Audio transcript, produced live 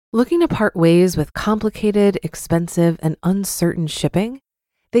Looking to part ways with complicated, expensive, and uncertain shipping?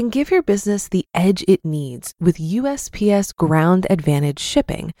 Then give your business the edge it needs with USPS Ground Advantage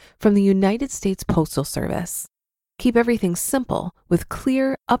shipping from the United States Postal Service. Keep everything simple with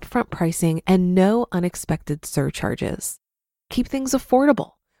clear, upfront pricing and no unexpected surcharges. Keep things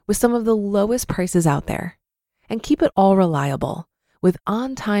affordable with some of the lowest prices out there. And keep it all reliable with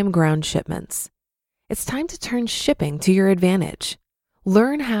on-time ground shipments. It's time to turn shipping to your advantage.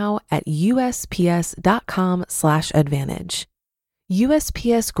 Learn how at USPS.com/advantage.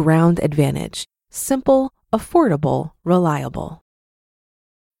 USPS Ground Advantage. Simple, affordable, reliable.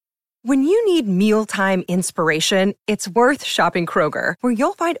 When you need mealtime inspiration, it's worth shopping Kroger, where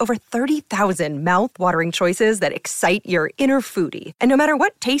you'll find over 30,000 mouth-watering choices that excite your inner foodie. And no matter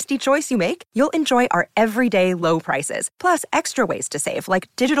what tasty choice you make, you'll enjoy our everyday low prices, plus extra ways to save, like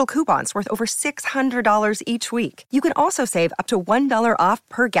digital coupons worth over $600 each week. You can also save up to $1 off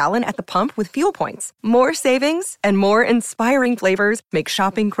per gallon at the pump with fuel points. More savings and more inspiring flavors make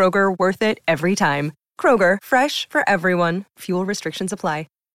shopping Kroger worth it every time. Kroger, fresh for everyone. Fuel restrictions apply.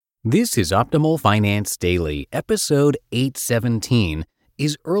 This is Optimal Finance Daily, episode 817,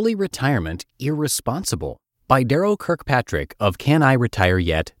 Is Early Retirement Irresponsible? By Darrow Kirkpatrick of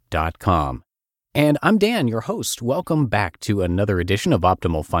CanIRetireYet.com. And I'm Dan, your host. Welcome back to another edition of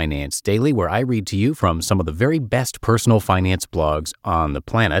Optimal Finance Daily, where I read to you from some of the very best personal finance blogs on the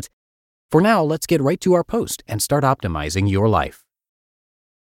planet. For now, let's get right to our post and start optimizing your life.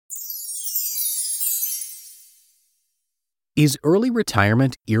 Is Early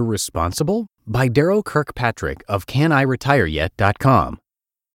Retirement Irresponsible? By Darrow Kirkpatrick of CanIRetireYet.com.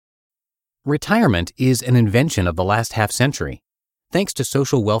 Retirement is an invention of the last half-century. Thanks to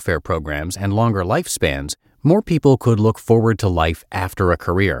social welfare programs and longer lifespans, more people could look forward to life after a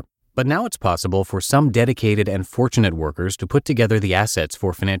career. But now it's possible for some dedicated and fortunate workers to put together the assets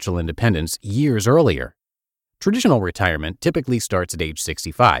for financial independence years earlier. Traditional retirement typically starts at age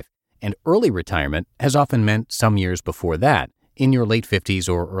 65. And early retirement has often meant some years before that, in your late 50s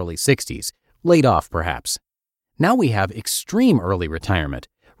or early 60s, laid off perhaps. Now we have extreme early retirement,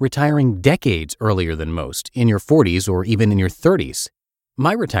 retiring decades earlier than most, in your 40s or even in your 30s.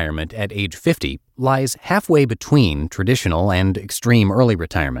 My retirement at age 50 lies halfway between traditional and extreme early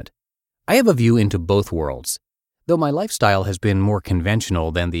retirement. I have a view into both worlds. Though my lifestyle has been more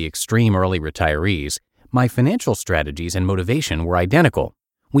conventional than the extreme early retirees, my financial strategies and motivation were identical.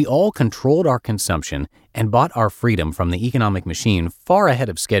 We all controlled our consumption and bought our freedom from the economic machine far ahead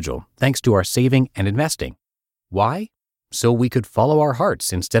of schedule, thanks to our saving and investing. Why? So we could follow our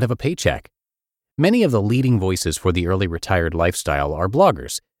hearts instead of a paycheck. Many of the leading voices for the early retired lifestyle are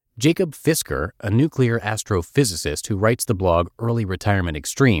bloggers. Jacob Fisker, a nuclear astrophysicist who writes the blog Early Retirement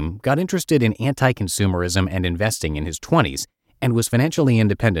Extreme, got interested in anti-consumerism and investing in his 20s and was financially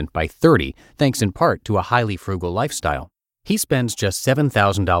independent by 30, thanks in part to a highly frugal lifestyle. He spends just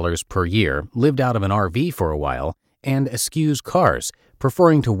 $7,000 per year, lived out of an RV for a while, and eschews cars,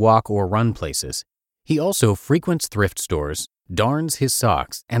 preferring to walk or run places. He also frequents thrift stores, darns his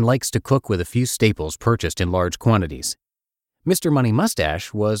socks, and likes to cook with a few staples purchased in large quantities. Mr. Money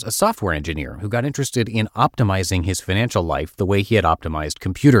Mustache was a software engineer who got interested in optimizing his financial life the way he had optimized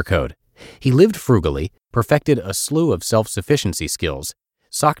computer code. He lived frugally, perfected a slew of self-sufficiency skills,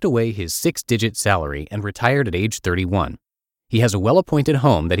 socked away his 6-digit salary, and retired at age 31. He has a well-appointed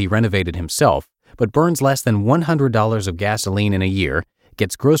home that he renovated himself, but burns less than $100 of gasoline in a year,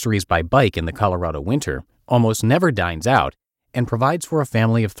 gets groceries by bike in the Colorado winter, almost never dines out, and provides for a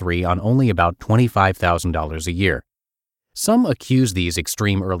family of 3 on only about $25,000 a year. Some accuse these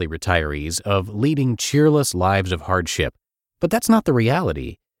extreme early retirees of leading cheerless lives of hardship, but that's not the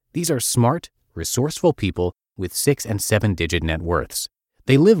reality. These are smart, resourceful people with 6- and 7-digit net worths.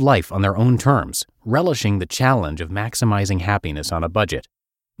 They live life on their own terms, relishing the challenge of maximizing happiness on a budget.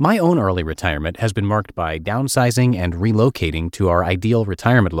 My own early retirement has been marked by downsizing and relocating to our ideal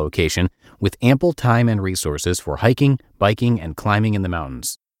retirement location with ample time and resources for hiking, biking, and climbing in the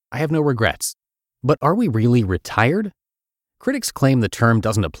mountains. I have no regrets. But are we really retired? Critics claim the term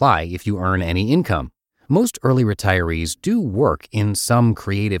doesn't apply if you earn any income. Most early retirees do work in some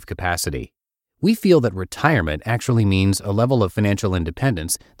creative capacity. We feel that retirement actually means a level of financial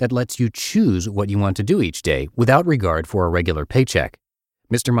independence that lets you choose what you want to do each day without regard for a regular paycheck.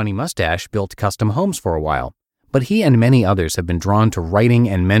 Mr. Money Mustache built custom homes for a while, but he and many others have been drawn to writing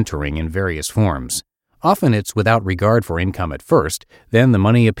and mentoring in various forms. Often it's without regard for income at first, then the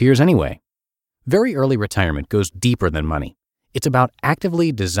money appears anyway. Very early retirement goes deeper than money. It's about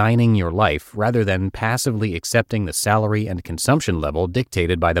actively designing your life rather than passively accepting the salary and consumption level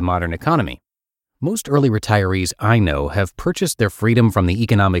dictated by the modern economy. Most early retirees I know have purchased their freedom from the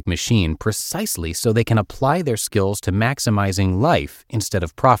economic machine precisely so they can apply their skills to maximizing life instead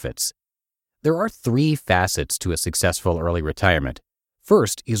of profits. There are 3 facets to a successful early retirement.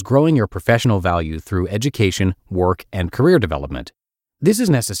 First is growing your professional value through education, work, and career development. This is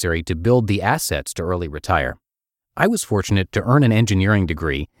necessary to build the assets to early retire. I was fortunate to earn an engineering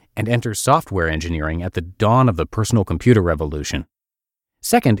degree and enter software engineering at the dawn of the personal computer revolution.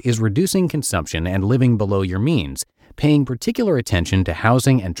 Second is reducing consumption and living below your means, paying particular attention to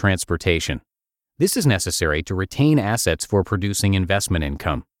housing and transportation. This is necessary to retain assets for producing investment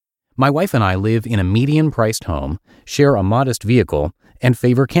income. My wife and I live in a median-priced home, share a modest vehicle, and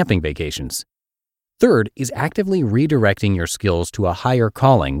favor camping vacations. Third is actively redirecting your skills to a higher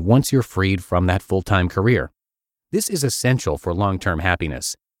calling once you're freed from that full-time career. This is essential for long-term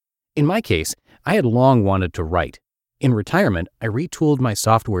happiness. In my case, I had long wanted to write. In retirement, I retooled my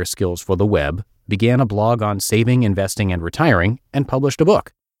software skills for the web, began a blog on saving, investing, and retiring, and published a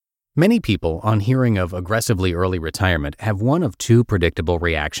book. Many people, on hearing of aggressively early retirement, have one of 2 predictable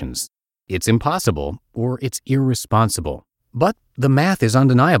reactions. It's impossible or it's irresponsible. But the math is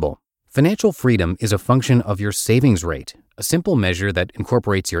undeniable. Financial freedom is a function of your savings rate, a simple measure that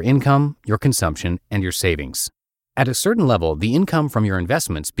incorporates your income, your consumption, and your savings. At a certain level, the income from your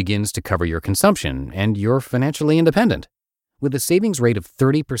investments begins to cover your consumption, and you're financially independent. With a savings rate of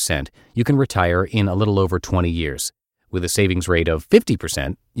 30%, you can retire in a little over 20 years. With a savings rate of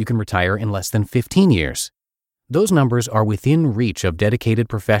 50%, you can retire in less than 15 years. Those numbers are within reach of dedicated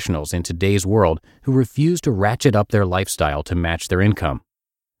professionals in today's world who refuse to ratchet up their lifestyle to match their income.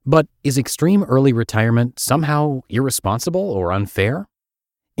 But is extreme early retirement somehow irresponsible or unfair?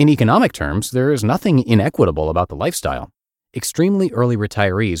 In economic terms, there is nothing inequitable about the lifestyle. Extremely early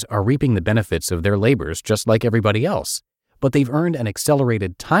retirees are reaping the benefits of their labors just like everybody else, but they've earned an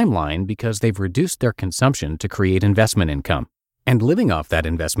accelerated timeline because they've reduced their consumption to create investment income. And living off that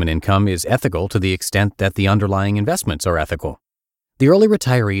investment income is ethical to the extent that the underlying investments are ethical. The early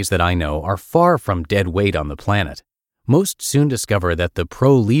retirees that I know are far from dead weight on the planet. Most soon discover that the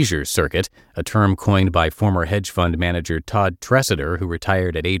pro-leisure circuit, a term coined by former hedge fund manager Todd Tresidder, who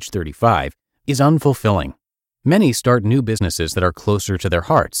retired at age 35, is unfulfilling. Many start new businesses that are closer to their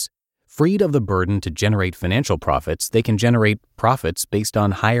hearts. Freed of the burden to generate financial profits, they can generate profits based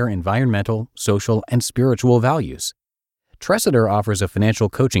on higher environmental, social, and spiritual values. Tresidder offers a financial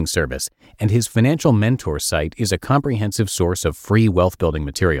coaching service, and his Financial Mentor site is a comprehensive source of free wealth-building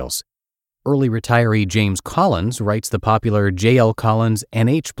materials. Early retiree James Collins writes the popular J.L. Collins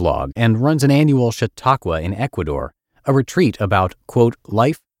NH blog and runs an annual Chautauqua in Ecuador, a retreat about, quote,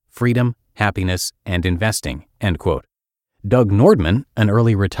 life, freedom, happiness, and investing, end quote. Doug Nordman, an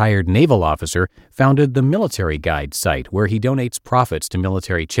early retired naval officer, founded the Military Guide site where he donates profits to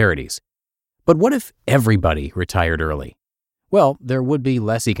military charities. But what if everybody retired early? Well, there would be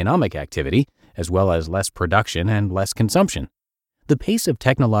less economic activity, as well as less production and less consumption. The pace of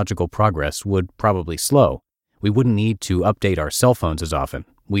technological progress would probably slow. We wouldn't need to update our cell phones as often.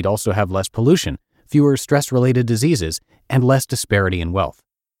 We'd also have less pollution, fewer stress-related diseases, and less disparity in wealth.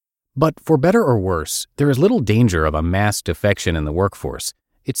 But for better or worse, there is little danger of a mass defection in the workforce.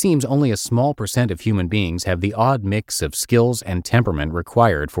 It seems only a small percent of human beings have the odd mix of skills and temperament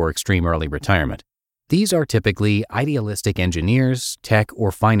required for extreme early retirement. These are typically idealistic engineers, tech,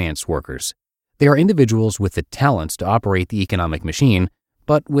 or finance workers. They are individuals with the talents to operate the economic machine,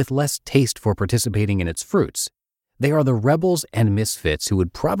 but with less taste for participating in its fruits. They are the rebels and misfits who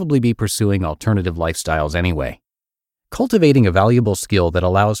would probably be pursuing alternative lifestyles anyway. Cultivating a valuable skill that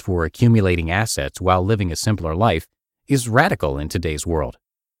allows for accumulating assets while living a simpler life is radical in today's world.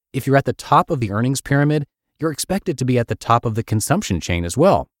 If you're at the top of the earnings pyramid, you're expected to be at the top of the consumption chain as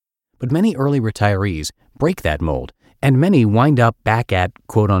well. But many early retirees break that mold, and many wind up back at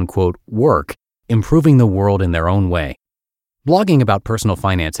quote-unquote work, improving the world in their own way. Blogging about personal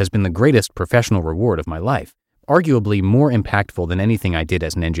finance has been the greatest professional reward of my life, arguably more impactful than anything I did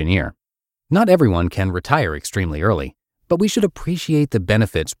as an engineer. Not everyone can retire extremely early, but we should appreciate the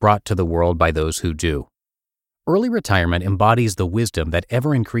benefits brought to the world by those who do. Early retirement embodies the wisdom that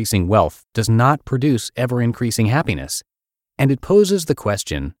ever-increasing wealth does not produce ever-increasing happiness, and it poses the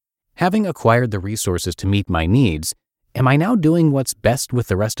question, having acquired the resources to meet my needs, am I now doing what's best with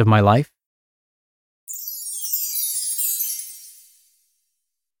the rest of my life?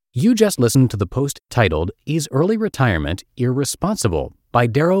 You just listened to the post titled, Is Early Retirement Irresponsible? By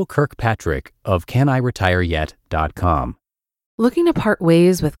Darrow Kirkpatrick of CanIRetireYet.com. Looking to part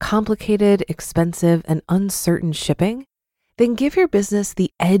ways with complicated, expensive, and uncertain shipping? Then give your business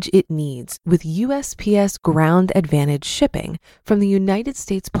the edge it needs with USPS Ground Advantage shipping from the United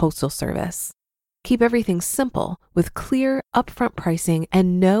States Postal Service. Keep everything simple with clear, upfront pricing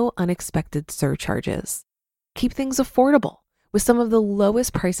and no unexpected surcharges. Keep things affordable with some of the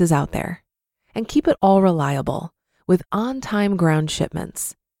lowest prices out there. And keep it all reliable with on-time ground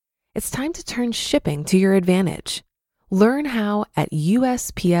shipments. It's time to turn shipping to your advantage. Learn how at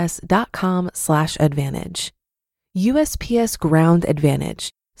USPS.com/advantage. USPS Ground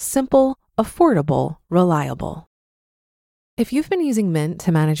Advantage. Simple, affordable, reliable. If you've been using Mint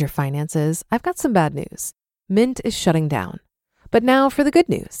to manage your finances, I've got some bad news. Mint is shutting down. But now for the good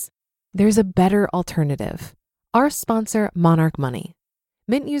news. There's a better alternative. Our sponsor, Monarch Money.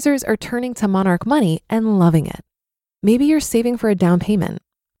 Mint users are turning to Monarch Money and loving it. Maybe you're saving for a down payment,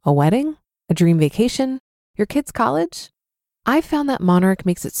 a wedding, a dream vacation, your kids' college. I've found that Monarch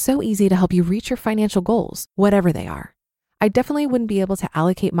makes it so easy to help you reach your financial goals, whatever they are. I definitely wouldn't be able to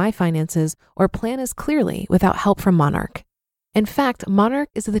allocate my finances or plan as clearly without help from Monarch. In fact, Monarch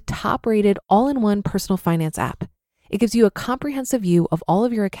is the top-rated all-in-one personal finance app. It gives you a comprehensive view of all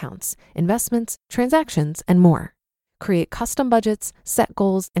of your accounts, investments, transactions, and more. Create custom budgets, set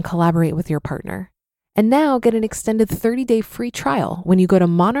goals, and collaborate with your partner. And now get an extended 30-day free trial when you go to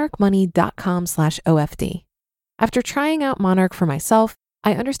monarchmoney.com/OFD. After trying out Monarch for myself,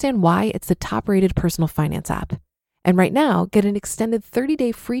 I understand why it's the top-rated personal finance app. And right now, get an extended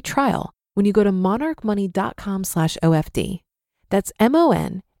 30-day free trial when you go to monarchmoney.com/OFD. That's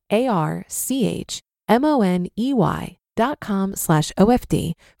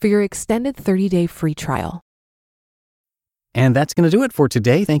monarchmoney.com/OFD for your extended 30-day free trial. And that's going to do it for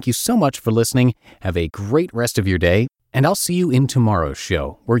today. Thank you so much for listening. Have a great rest of your day, and I'll see you in tomorrow's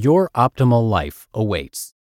show where your optimal life awaits.